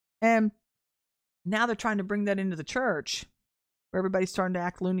 And now they're trying to bring that into the church where everybody's starting to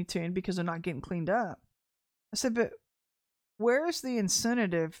act Looney Tune because they're not getting cleaned up. I said, but where's the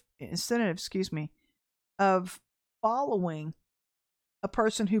incentive, of following a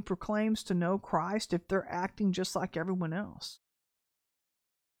person who proclaims to know Christ if they're acting just like everyone else?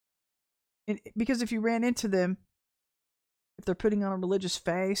 Because if you ran into them, if they're putting on a religious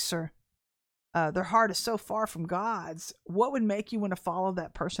face or their heart is so far from God's, what would make you want to follow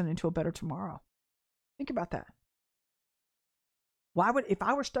that person into a better tomorrow? Think about that. Why would, if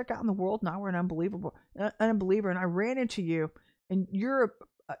I were stuck out in the world and I were an unbeliever and I ran into you and you're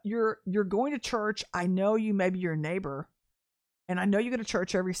going to church, I know you, maybe you're a neighbor, and I know you go to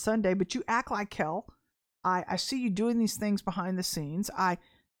church every Sunday, but you act like hell. I see you doing these things behind the scenes. I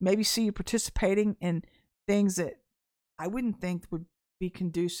maybe see you participating in things that I wouldn't think would be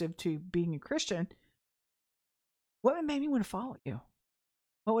conducive to being a Christian. What would make me want to follow you?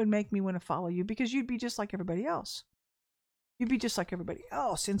 What would make me want to follow you? Because you'd be just like everybody else. You'd be just like everybody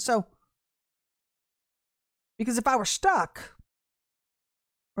else. And so, because if I were stuck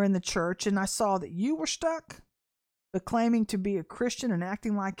or in the church and I saw that you were stuck, but claiming to be a Christian and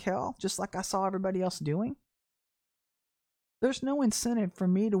acting like hell, just like I saw everybody else doing, there's no incentive for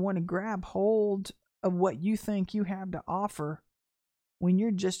me to want to grab hold of what you think you have to offer when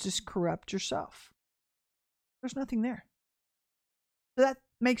you're just as corrupt yourself. There's nothing there. So that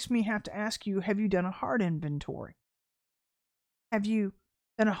makes me have to ask you, have you done a heart inventory? Have you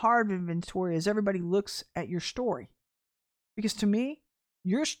done a heart inventory as everybody looks at your story? Because to me,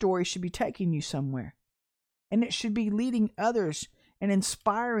 your story should be taking you somewhere. And it should be leading others and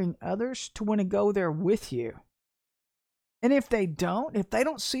inspiring others to want to go there with you. And if they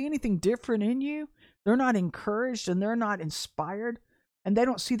don't see anything different in you, they're not encouraged and they're not inspired, and they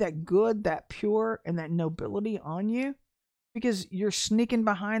don't see that good, that pure, and that nobility on you, because you're sneaking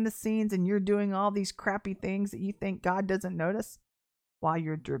behind the scenes and you're doing all these crappy things that you think God doesn't notice while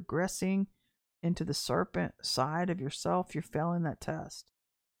you're digressing into the serpent side of yourself, you're failing that test.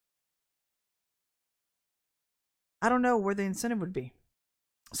 I don't know where the incentive would be.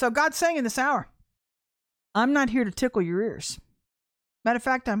 So God's saying in this hour, I'm not here to tickle your ears. Matter of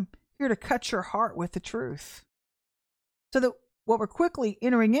fact, I'm here to cut your heart with the truth. So that what we're quickly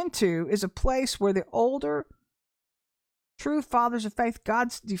entering into is a place where the older, true fathers of faith,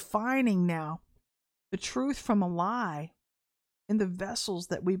 God's defining now the truth from a lie in the vessels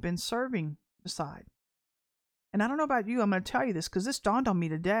that we've been serving beside. And I don't know about you, I'm going to tell you this because this dawned on me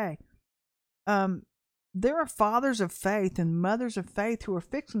today. There are fathers of faith and mothers of faith who are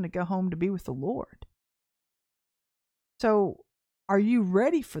fixing to go home to be with the Lord. So are you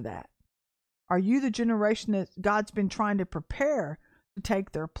ready for that? Are you the generation that God's been trying to prepare to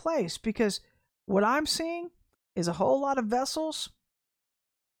take their place? Because what I'm seeing is a whole lot of vessels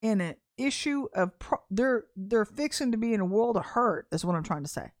in an issue of they're fixing to be in a world of hurt, is what I'm trying to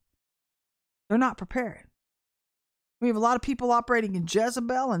say. They're not prepared. We have a lot of people operating in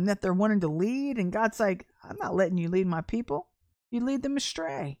Jezebel and that they're wanting to lead, and God's like, I'm not letting you lead my people. You lead them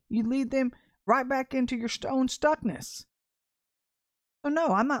astray. You lead them right back into your own stuckness. So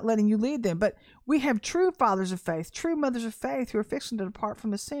no, I'm not letting you lead them. But we have true fathers of faith, true mothers of faith who are fixing to depart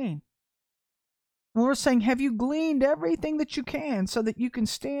from the scene. And we're saying, have you gleaned everything that you can so that you can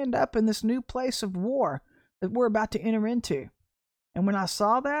stand up in this new place of war that we're about to enter into? And when I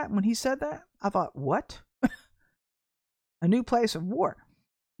saw that, when he said that, I thought, what? A new place of war.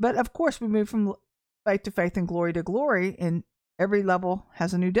 But of course, we move from faith to faith and glory to glory, and every level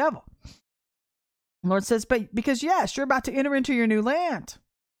has a new devil. The Lord says, but because yes, you're about to enter into your new land.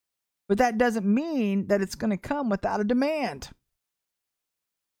 But that doesn't mean that it's going to come without a demand.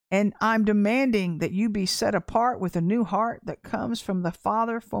 And I'm demanding that you be set apart with a new heart that comes from the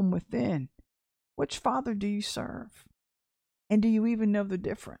Father from within. Which Father do you serve? And do you even know the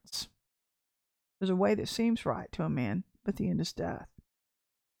difference? There's a way that seems right to a man, but the end is death.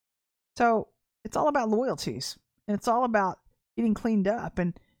 So it's all about loyalties. And it's all about getting cleaned up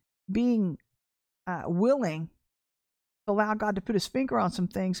and being willing to allow God to put his finger on some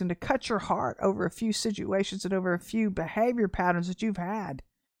things and to cut your heart over a few situations and over a few behavior patterns that you've had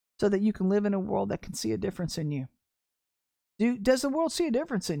so that you can live in a world that can see a difference in you. Does the world see a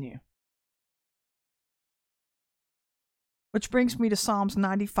difference in you? Which brings me to Psalms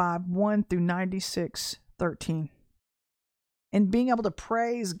 95, 1 through 96, 13. And being able to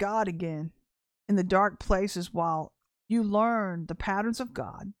praise God again in the dark places while you learn the patterns of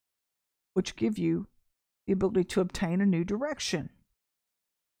God, which give you the ability to obtain a new direction.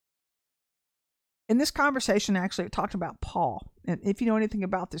 In this conversation, actually, it talked about Paul. And if you know anything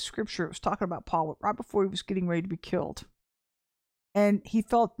about this scripture, it was talking about Paul right before he was getting ready to be killed. And he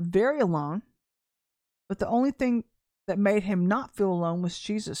felt very alone. But the only thing that made him not feel alone was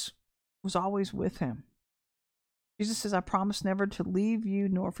Jesus was always with him. Jesus says, I promise never to leave you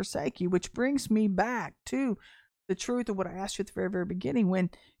nor forsake you, which brings me back to the truth of what I asked you at the very, very beginning. When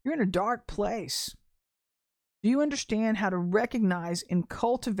you're in a dark place, do you understand how to recognize and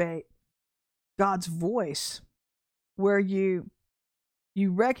cultivate God's voice, where you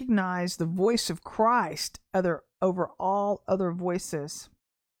recognize the voice of Christ over all other voices?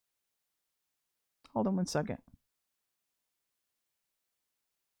 Hold on one second.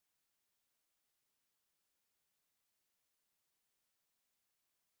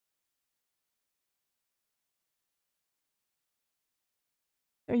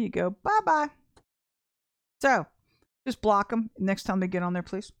 There you go. Bye-bye. So, just block them next time they get on there,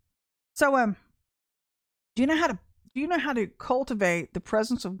 please. So, do you know how to cultivate the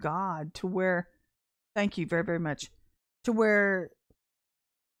presence of God to where, thank you very, very much, to where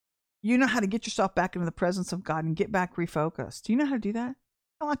you know how to get yourself back into the presence of God and get back refocused? Do you know how to do that? Kind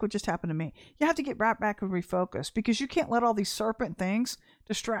of like what just happened to me. You have to get right back and refocus because you can't let all these serpent things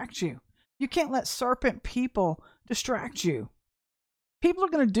distract you. You can't let serpent people distract you. People are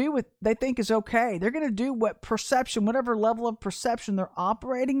going to do what they think is okay. They're going to do what perception, whatever level of perception they're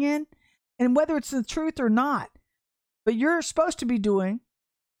operating in, and whether it's the truth or not. But you're supposed to be doing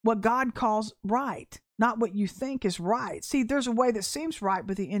what God calls right, not what you think is right. See, there's a way that seems right,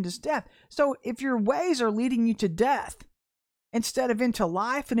 but the end is death. So if your ways are leading you to death instead of into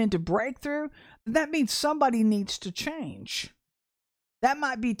life and into breakthrough, that means somebody needs to change. That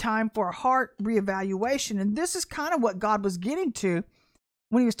might be time for a heart reevaluation. And this is kind of what God was getting to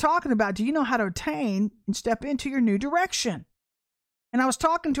when he was talking about, do you know how to attain and step into your new direction? And I was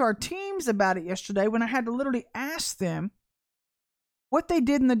talking to our teams about it yesterday when I had to literally ask them what they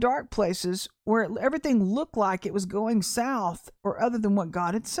did in the dark places where everything looked like it was going south or other than what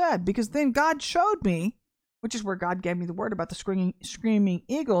God had said. Because then God showed me, which is where God gave me the word about the screaming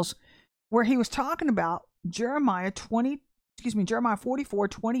eagles, where he was talking about Jeremiah 44,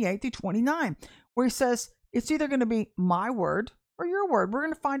 28 through 29, where he says, It's either going to be my word or your word. We're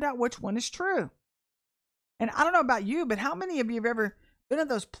going to find out which one is true. And I don't know about you, but how many of you have ever been in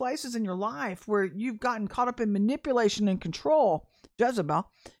those places in your life where you've gotten caught up in manipulation and control, Jezebel,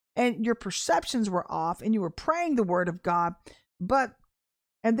 and your perceptions were off and you were praying the word of God,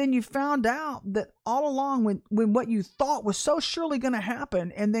 and then you found out that all along when what you thought was so surely going to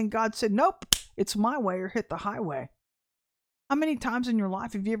happen, and then God said, nope, it's my way or hit the highway. How many times in your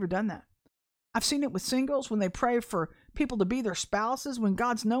life have you ever done that? I've seen it with singles when they pray for people to be their spouses, when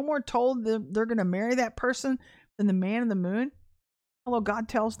God's no more told them they're going to marry that person than the man in the moon. Hello, God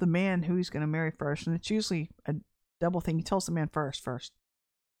tells the man who he's going to marry first, and it's usually a double thing. He tells the man first,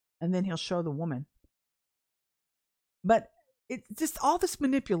 and then he'll show the woman. But it's just all this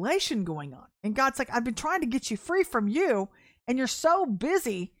manipulation going on. And God's like, I've been trying to get you free from you, and you're so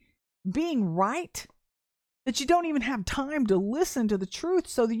busy being right that you don't even have time to listen to the truth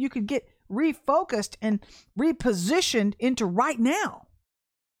so that you could get refocused and repositioned into right now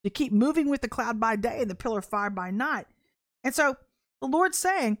to keep moving with the cloud by day and the pillar of fire by night. And so the Lord's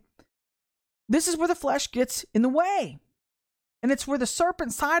saying, this is where the flesh gets in the way. And it's where the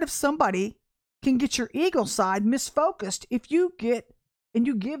serpent side of somebody can get your eagle side misfocused if you get and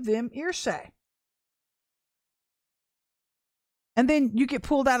you give them earsay. And then you get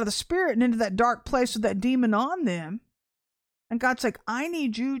pulled out of the spirit and into that dark place with that demon on them. And God's like, I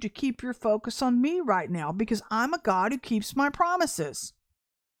need you to keep your focus on me right now because I'm a God who keeps my promises.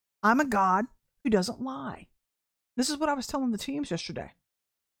 I'm a God who doesn't lie. This is what I was telling the teams yesterday.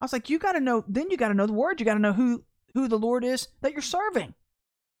 I was like, you got to know the word. You got to know who the Lord is that you're serving.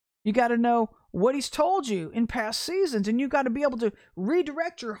 You got to know what he's told you in past seasons, and you got to be able to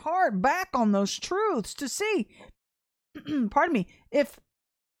redirect your heart back on those truths to see, pardon me, if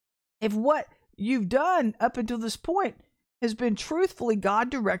what you've done up until this point has been truthfully God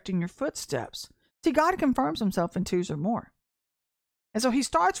directing your footsteps. See, God confirms himself in twos or more. And so he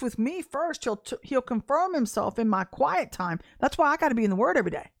starts with me first. He'll confirm himself in my quiet time. That's why I got to be in the word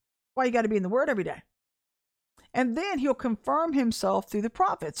every day. That's why you got to be in the word every day. And then he'll confirm himself through the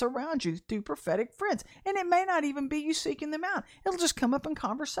prophets around you, through prophetic friends. And it may not even be you seeking them out. It'll just come up in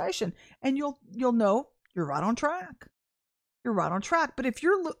conversation, and you'll know you're right on track. You're right on track. But if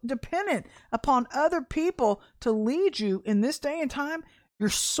you're dependent upon other people to lead you in this day and time, you're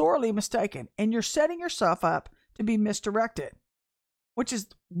sorely mistaken, and you're setting yourself up to be misdirected, which is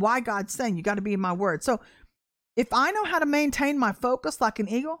why God's saying you got to be in my word. So if I know how to maintain my focus like an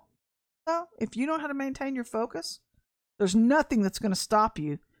eagle, so if you know how to maintain your focus, there's nothing that's going to stop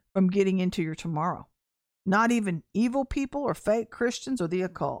you from getting into your tomorrow. Not even evil people or fake Christians or the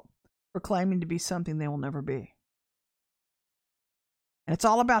occult proclaiming to be something they will never be. And it's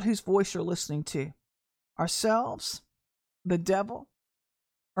all about whose voice you're listening to. Ourselves, the devil,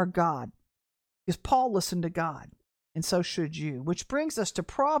 or God. Because Paul listened to God, and so should you. Which brings us to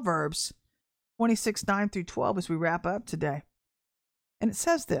Proverbs 26, 9 through 12 as we wrap up today. And it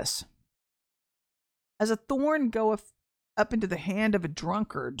says this: as a thorn goeth up into the hand of a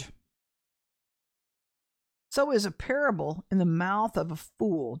drunkard, so is a parable in the mouth of a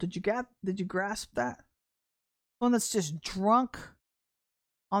fool. Did you grasp that? One that's just drunk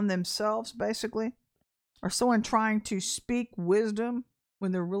on themselves, basically, or someone trying to speak wisdom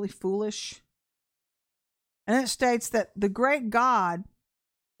when they're really foolish. And it states that the great God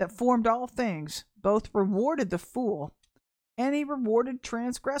that formed all things both rewarded the fool and he rewarded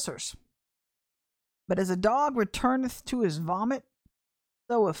transgressors. But as a dog returneth to his vomit,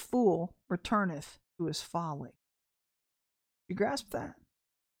 so a fool returneth to his folly. You grasp that?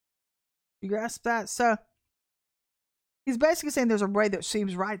 You grasp that? So he's basically saying there's a way that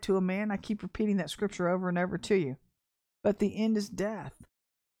seems right to a man. I keep repeating that scripture over and over to you. But the end is death.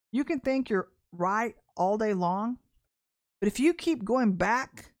 You can think you're right all day long, but if you keep going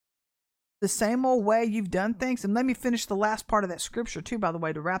back the same old way you've done things, and let me finish the last part of that scripture too, by the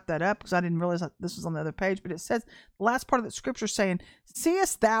way, to wrap that up, because I didn't realize that this was on the other page, but it says, the last part of that scripture saying,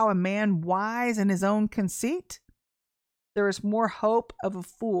 seest thou a man wise in his own conceit? There is more hope of a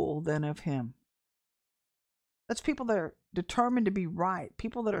fool than of him. That's people that are determined to be right,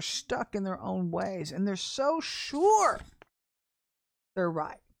 people that are stuck in their own ways, and they're so sure they're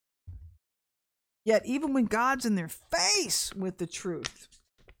right. Yet even when God's in their face with the truth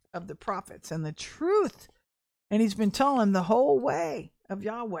of the prophets and the truth, and he's been telling them the whole way of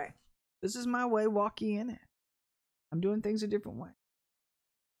Yahweh, this is my way, walk ye in it. I'm doing things a different way.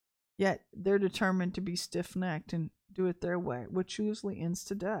 Yet they're determined to be stiff-necked and do it their way, which usually ends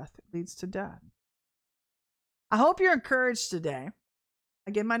to death. It leads to death. I hope you're encouraged today.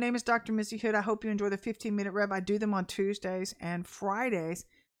 Again, my name is Dr. Missy You've. I hope you enjoy the 15-minute rev. I do them on Tuesdays and Fridays.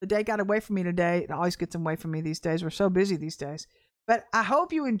 The day got away from me today. It always gets away from me these days. We're so busy these days. But I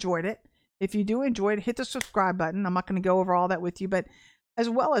hope you enjoyed it. If you do enjoy it, hit the subscribe button. I'm not going to go over all that with you, but as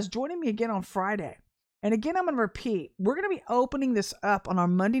well as joining me again on Friday. And again, I'm going to repeat, we're going to be opening this up on our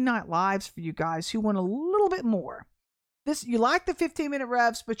Monday night lives for you guys who want a little bit more. You like the 15-minute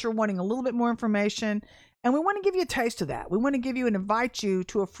revs, but you're wanting a little bit more information. And we want to give you a taste of that. We want to give you and invite you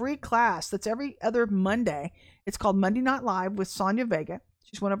to a free class that's every other Monday. It's called Monday Night Live with Sonia Vega.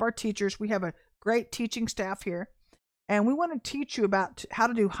 She's one of our teachers. We have a great teaching staff here. And we want to teach you about how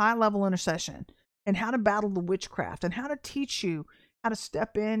to do high-level intercession and how to battle the witchcraft and how to teach you how to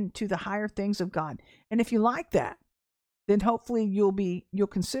step into the higher things of God. And if you like that, then hopefully you'll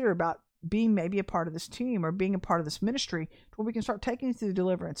consider about being maybe a part of this team or being a part of this ministry where we can start taking you through the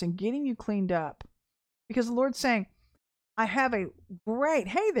deliverance and getting you cleaned up. Because the Lord's saying, I have a great,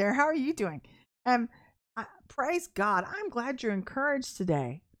 hey there, how are you doing? Praise God. I'm glad you're encouraged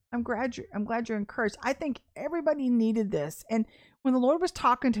today. I'm glad you're encouraged. I think everybody needed this. And when the Lord was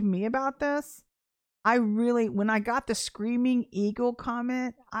talking to me about this, when I got the screaming eagle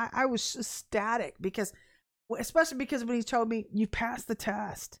comment, I was ecstatic especially because when he told me, you passed the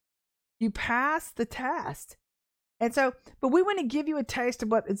test. You passed the test. And so, but we want to give you a taste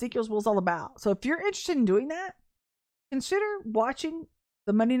of what Ezekiel's will is all about. So if you're interested in doing that, consider watching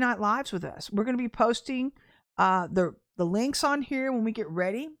the Monday Night Lives with us. We're going to be posting the links on here when we get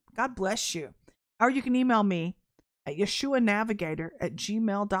ready. God bless you. Or you can email me at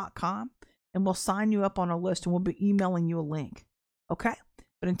yeshuanavigator@gmail.com and we'll sign you up on our list and we'll be emailing you a link. Okay?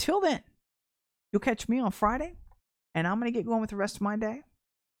 But until then, you'll catch me on Friday and I'm going to get going with the rest of my day.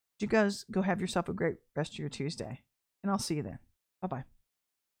 You guys go have yourself a great rest of your Tuesday and I'll see you then. Bye-bye.